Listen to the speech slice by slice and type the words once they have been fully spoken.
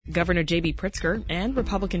Governor J.B. Pritzker and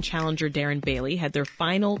Republican challenger Darren Bailey had their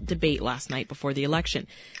final debate last night before the election,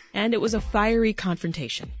 and it was a fiery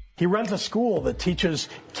confrontation. He runs a school that teaches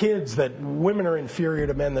kids that women are inferior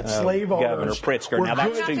to men, that slave owners Governor Pritzker, now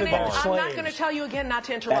that's too far. I'm not going to tell you again not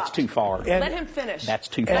to interrupt. That's too far. Let him finish. That's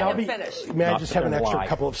too far. Let him finish. May I just have an extra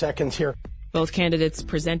couple of seconds here? Both candidates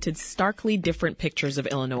presented starkly different pictures of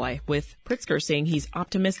Illinois, with Pritzker saying he's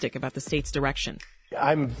optimistic about the state's direction.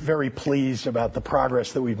 I'm very pleased about the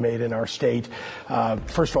progress that we've made in our state.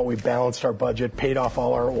 First of all, we've balanced our budget, paid off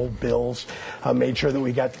all our old bills, made sure that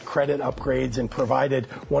we got credit upgrades, and provided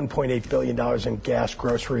 $1.8 billion in gas,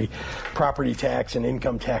 grocery, property tax, and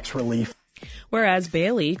income tax relief. Whereas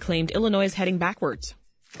Bailey claimed Illinois is heading backwards.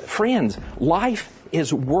 Friends, life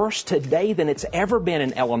is worse today than it's ever been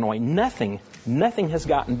in Illinois. Nothing has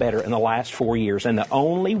gotten better in the last 4 years, and the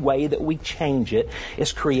only way that we change it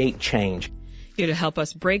is create change. Here to help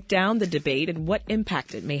us break down the debate and what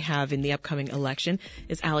impact it may have in the upcoming election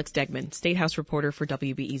is Alex Degman, State House reporter for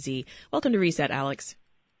WBEZ. Welcome to Reset, Alex.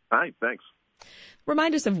 Hi, thanks.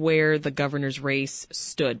 Remind us of where the governor's race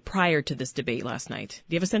stood prior to this debate last night.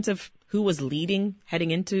 Do you have a sense of who was leading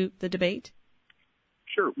heading into the debate?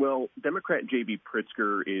 Sure. Well, Democrat J.B.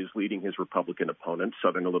 Pritzker is leading his Republican opponent,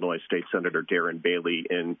 Southern Illinois State Senator Darren Bailey,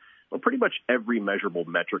 in pretty much every measurable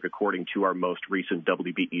metric according to our most recent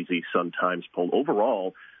WBEZ Sun-Times poll.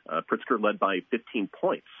 Overall, Pritzker led by 15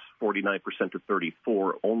 points, 49% to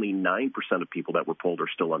 34. Only 9% of people that were polled are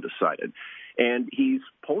still undecided. And he's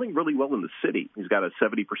polling really well in the city. He's got a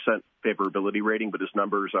 70% favorability rating, but his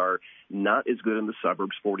numbers are not as good in the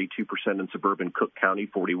suburbs, 42% in suburban Cook County,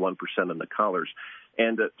 41% in the collars.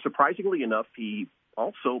 And surprisingly enough, he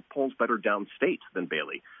also polls better downstate than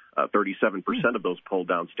Bailey. 37% of those polled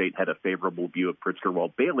downstate had a favorable view of Pritzker, while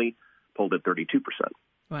Bailey polled at 32%.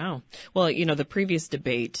 Wow. Well, the previous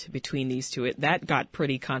debate between these two, that got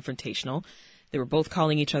pretty confrontational. They were both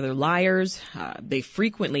calling each other liars. They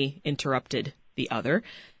frequently interrupted the other.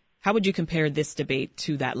 How would you compare this debate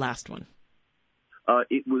to that last one?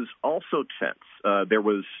 It was also tense. There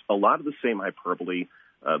was a lot of the same hyperbole,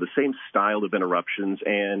 the same style of interruptions,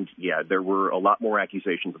 and, there were a lot more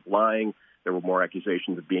accusations of lying. There were more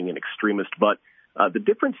accusations of being an extremist. But the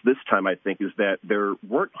difference this time, I think, is that there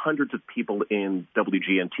weren't hundreds of people in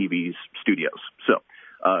WGN-TV's studios. So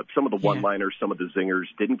some of the one-liners, some of the zingers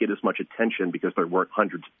didn't get as much attention because there weren't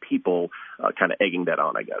hundreds of people kind of egging that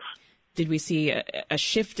on, I guess. Did we see a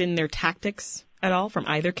shift in their tactics at all from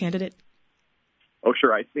either candidate? Oh,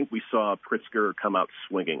 sure. I think we saw Pritzker come out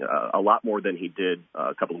swinging a lot more than he did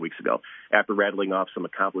a couple of weeks ago. After rattling off some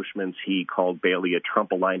accomplishments, he called Bailey a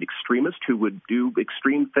Trump-aligned extremist who would do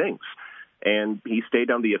extreme things. And he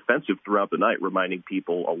stayed on the offensive throughout the night, reminding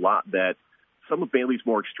people a lot that some of Bailey's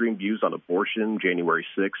more extreme views on abortion, January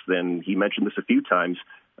 6th, and he mentioned this a few times,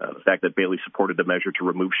 the fact that Bailey supported the measure to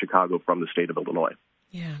remove Chicago from the state of Illinois.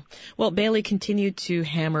 Yeah. Well, Bailey continued to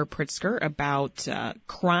hammer Pritzker about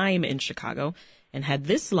crime in Chicago and had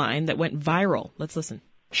this line that went viral. Let's listen.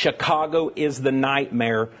 Chicago is the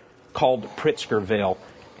nightmare called Pritzkerville,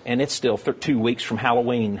 and it's still 2 weeks from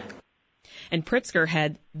Halloween. And Pritzker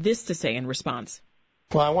had this to say in response.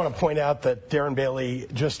 Well, I want to point out that Darren Bailey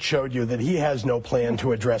just showed you that he has no plan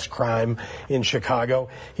to address crime in Chicago.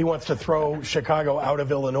 He wants to throw Chicago out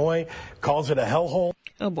of Illinois, calls it a hellhole.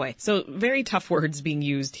 Oh, boy. So very tough words being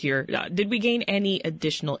used here. Did we gain any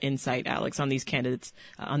additional insight, Alex, on these candidates,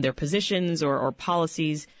 on their positions or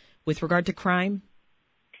policies with regard to crime?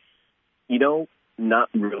 Not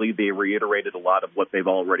really. They reiterated a lot of what they've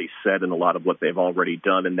already said and a lot of what they've already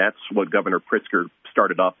done, and that's what Governor Pritzker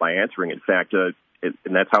started off by answering. In fact,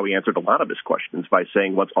 and that's how he answered a lot of his questions, by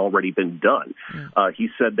saying what's already been done. He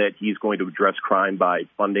said that he's going to address crime by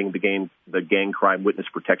funding the gang crime witness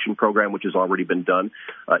protection program, which has already been done,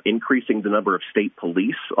 increasing the number of state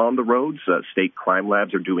police on the roads. State crime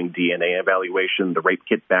labs are doing DNA evaluation. The rape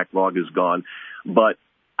kit backlog is gone. But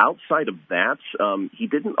outside of that, he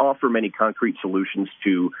didn't offer many concrete solutions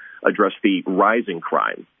to address the rising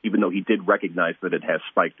crime, even though he did recognize that it has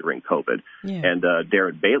spiked during COVID. Yeah. And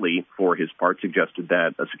Darren Bailey, for his part, suggested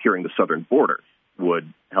that securing the southern border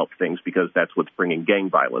would help things because that's what's bringing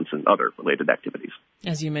gang violence and other related activities.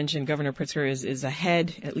 As you mentioned, Governor Pritzker is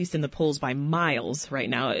ahead, at least in the polls, by miles right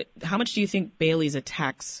now. How much do you think Bailey's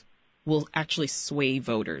attacks will actually sway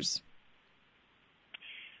voters?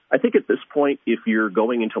 I think at this point, if you're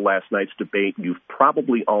going into last night's debate, you've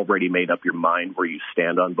probably already made up your mind where you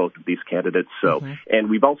stand on both of these candidates. So, and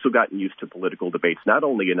we've also gotten used to political debates, not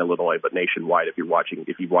only in Illinois, but nationwide. If you've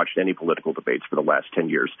watched any political debates for the last 10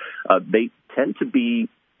 years, they tend to be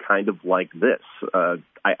kind of like this.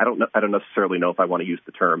 I don't necessarily know if I want to use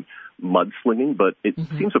the term mudslinging, but it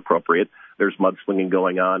seems appropriate. There's mudslinging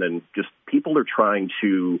going on, and just people are trying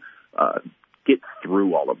to get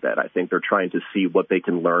through all of that. I think they're trying to see what they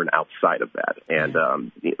can learn outside of that.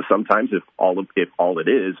 And sometimes if all it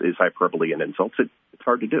is hyperbole and insults, it's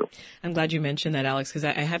hard to do. I'm glad you mentioned that, Alex, because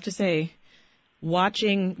I have to say,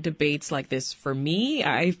 watching debates like this, for me,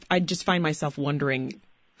 I just find myself wondering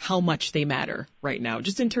how much they matter right now,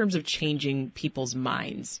 just in terms of changing people's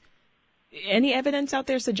minds. Any evidence out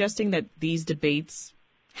there suggesting that these debates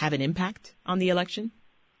have an impact on the election?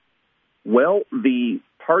 Well, the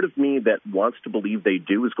part of me that wants to believe they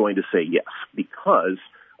do is going to say yes, because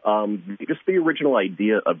just the original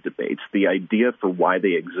idea of debates, the idea for why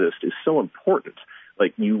they exist, is so important.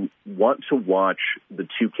 Like, you want to watch the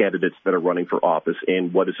two candidates that are running for office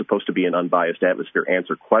in what is supposed to be an unbiased atmosphere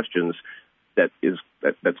answer questions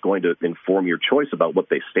that's going to inform your choice about what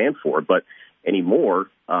they stand for. But anymore,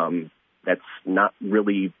 that's not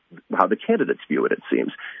really how the candidates view it, it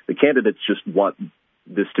seems. The candidates just want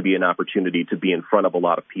this to be an opportunity to be in front of a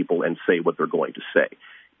lot of people and say what they're going to say.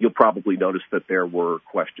 You'll probably notice that there were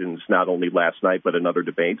questions not only last night but in other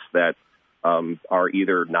debates that are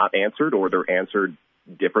either not answered or they're answered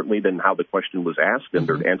differently than how the question was asked, and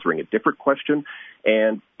they're answering a different question,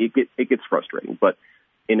 and it gets frustrating. But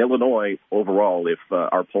in Illinois, overall, if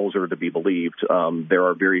our polls are to be believed, there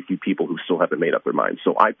are very few people who still haven't made up their minds.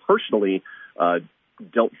 So I personally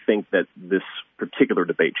don't think that this particular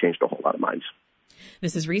debate changed a whole lot of minds.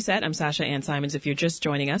 This is Reset. I'm Sasha Ann Simons. If you're just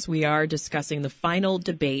joining us, we are discussing the final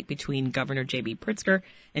debate between Governor J.B. Pritzker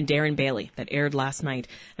and Darren Bailey that aired last night.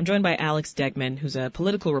 I'm joined by Alex Degman, who's a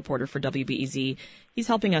political reporter for WBEZ. He's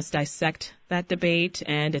helping us dissect that debate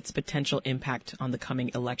and its potential impact on the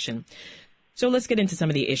coming election. So let's get into some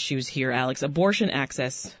of the issues here, Alex. Abortion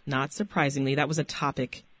access, not surprisingly, that was a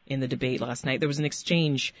topic in the debate last night. There was an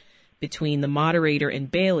exchange between the moderator and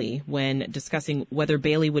Bailey when discussing whether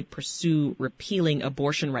Bailey would pursue repealing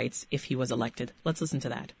abortion rights if he was elected. Let's listen to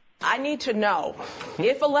that. I need to know,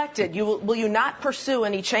 if elected, will you not pursue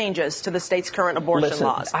any changes to the state's current abortion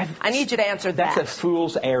laws? I need you to answer that. That's a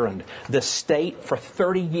fool's errand. The state, for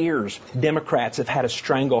 30 years, Democrats have had a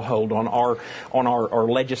stranglehold on our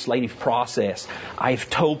legislative process. I've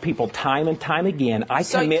told people time and time again, I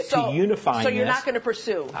commit to unifying this. So you're not going to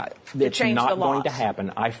pursue to change the laws? It's not going to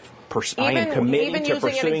happen. I am committing to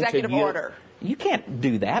pursuing an executive order. You can't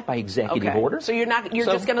do that by executive order. So you're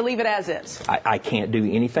just going to leave it as is? I can't do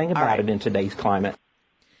anything about it in today's climate.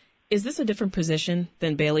 Is this a different position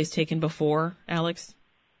than Bailey's taken before, Alex?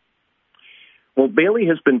 Well, Bailey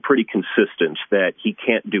has been pretty consistent that he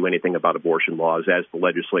can't do anything about abortion laws as the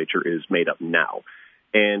legislature is made up now.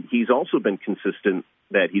 And he's also been consistent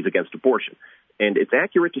that he's against abortion. And it's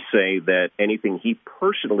accurate to say that anything he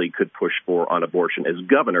personally could push for on abortion as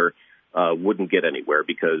governor wouldn't get anywhere,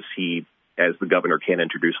 because he, as the governor, can't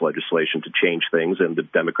introduce legislation to change things, and the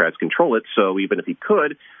Democrats control it. So even if he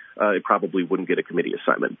could, it probably wouldn't get a committee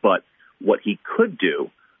assignment. But what he could do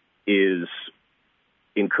is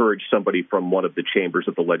encourage somebody from one of the chambers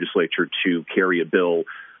of the legislature to carry a bill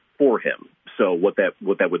for him. So what that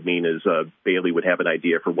would mean is Bailey would have an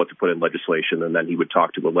idea for what to put in legislation, and then he would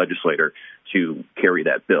talk to a legislator to carry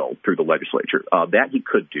that bill through the legislature. That he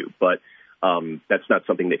could do, but that's not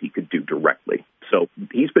something that he could do directly. So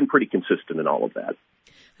he's been pretty consistent in all of that.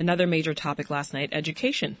 Another major topic last night,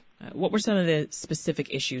 education. What were some of the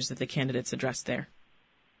specific issues that the candidates addressed there?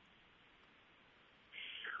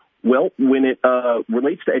 Well, when it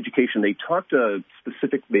relates to education, they talked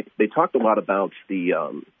They talked a lot about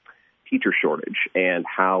the teacher shortage and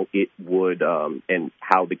how it would and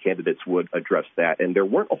how the candidates would address that. And there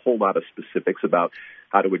weren't a whole lot of specifics about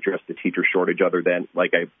how to address the teacher shortage, other than,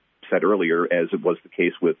 like I said earlier, as it was the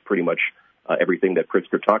case with pretty much everything that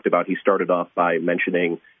Pritzker talked about. He started off by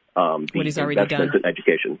mentioning the investments in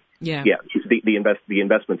education. Yeah, the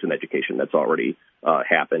investments in education that's already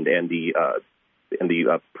happened, and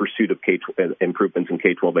the pursuit of improvements in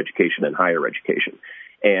K-12 education and higher education.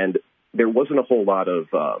 And there wasn't a whole lot of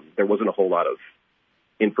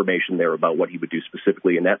information there about what he would do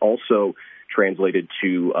specifically, and that also translated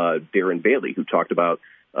to Darren Bailey, who talked about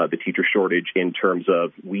the teacher shortage in terms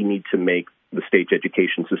of, we need to make the state's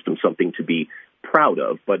education system something to be proud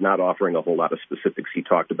of, but not offering a whole lot of specifics. He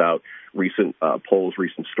talked about recent polls,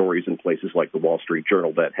 recent stories in places like the Wall Street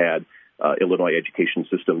Journal that had Illinois education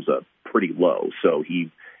systems pretty low. So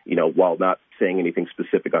he, while not saying anything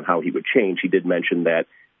specific on how he would change, he did mention that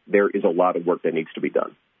there is a lot of work that needs to be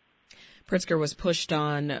done. Pritzker was pushed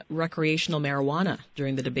on recreational marijuana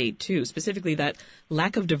during the debate, too, specifically that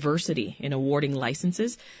lack of diversity in awarding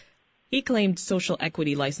licenses. He claimed social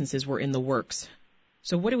equity licenses were in the works.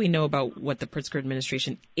 So what do we know about what the Pritzker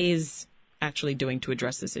administration is actually doing to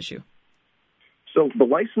address this issue? So the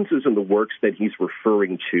licenses in the works that he's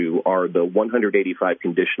referring to are the 185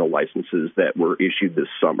 conditional licenses that were issued this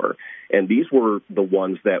summer. And these were the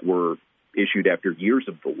ones that were issued after years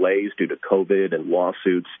of delays due to COVID and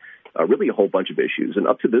lawsuits, really a whole bunch of issues. And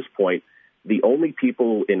up to this point, the only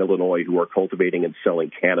people in Illinois who are cultivating and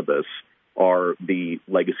selling cannabis are the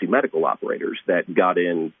legacy medical operators that got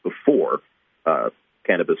in before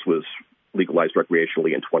cannabis was legalized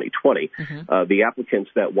recreationally in 2020. Mm-hmm. The applicants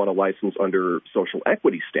that want a license under social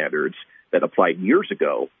equity standards that applied years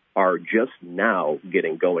ago are just now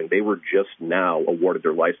getting going. They were just now awarded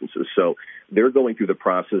their licenses. So they're going through the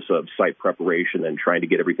process of site preparation and trying to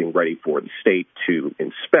get everything ready for the state to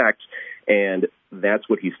inspect. And that's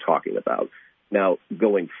what he's talking about. Now,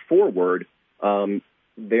 going forward,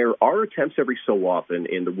 there are attempts every so often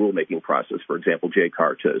in the rulemaking process, for example,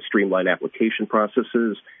 JCAR, to streamline application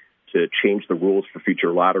processes, to change the rules for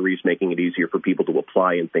future lotteries, making it easier for people to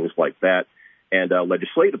apply and things like that. And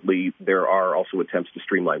legislatively, there are also attempts to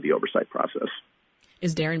streamline the oversight process.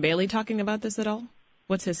 Is Darren Bailey talking about this at all?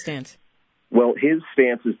 What's his stance? Well, his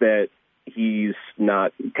stance is that he's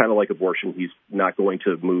not, kind of like abortion, he's not going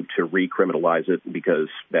to move to recriminalize it because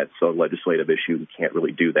that's a legislative issue. He can't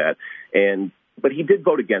really do that. But he did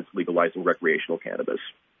vote against legalizing recreational cannabis.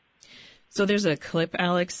 So there's a clip,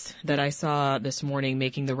 Alex, that I saw this morning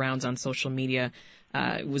making the rounds on social media.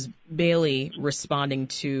 It was Bailey responding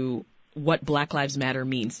to what Black Lives Matter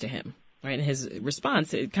means to him, right? And his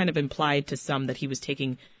response, it kind of implied to some that he was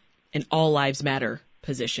taking an all lives matter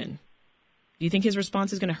position. Do you think his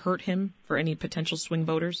response is going to hurt him for any potential swing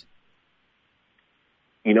voters?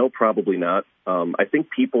 Probably not. I think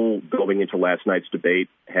people going into last night's debate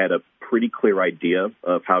had a pretty clear idea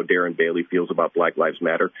of how Darren Bailey feels about Black Lives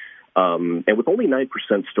Matter. And with only 9%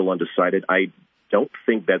 still undecided, I don't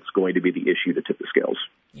think that's going to be the issue to tip the scales.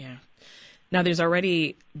 Yeah. Now, there's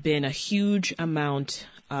already been a huge amount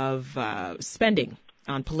of spending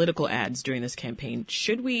on political ads during this campaign.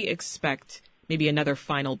 Should we expect maybe another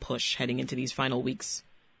final push heading into these final weeks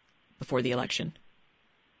before the election?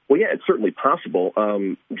 Well, yeah, it's certainly possible.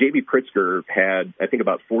 J.B. Pritzker had, I think,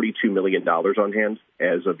 about $42 million on hand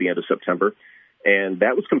as of the end of September, and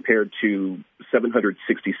that was compared to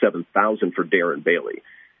 $767,000 for Darren Bailey.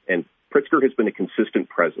 And Pritzker has been a consistent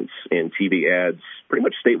presence in TV ads pretty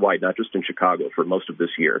much statewide, not just in Chicago, for most of this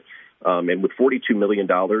year. And with $42 million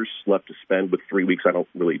left to spend with 3 weeks, I don't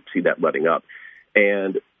really see that letting up.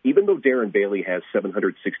 And even though Darren Bailey has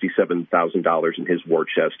 $767,000 in his war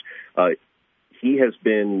chest, he has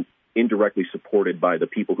been indirectly supported by the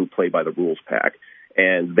people who play by the rules pack.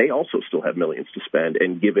 And they also still have millions to spend.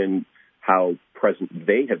 And given how present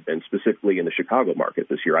they have been, specifically in the Chicago market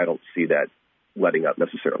this year, I don't see that letting up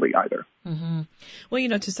necessarily either. Mm-hmm.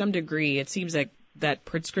 Well, to some degree, it seems like that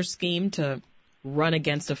Pritzker scheme to run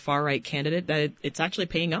against a far-right candidate, that it's actually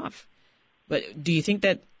paying off. But do you think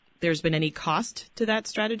that there's been any cost to that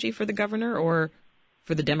strategy for the governor or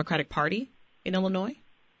for the Democratic Party in Illinois?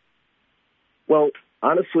 Well,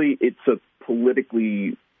 honestly, it's a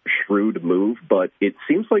politically shrewd move, but it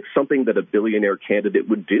seems like something that a billionaire candidate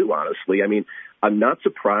would do, honestly. I mean, I'm not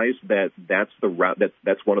surprised that that's the route,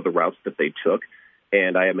 that's one of the routes that they took.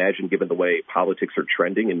 And I imagine, given the way politics are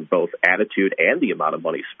trending in both attitude and the amount of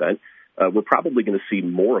money spent, we're probably going to see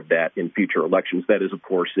more of that in future elections. That is, of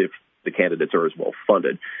course, if the candidates are as well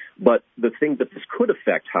funded. But the thing that this could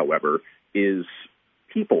affect, however, is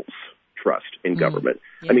people's trust in government.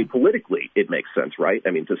 Yeah. I mean, politically, it makes sense, right?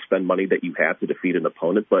 I mean, to spend money that you have to defeat an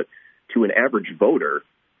opponent, but to an average voter,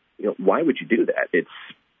 why would you do that? It's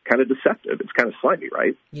kind of deceptive. It's kind of slimy,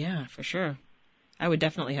 right? Yeah, for sure. I would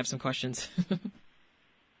definitely have some questions.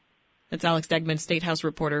 That's Alex Degman, State House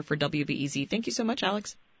reporter for WBEZ. Thank you so much,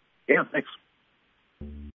 Alex. Yeah, thanks.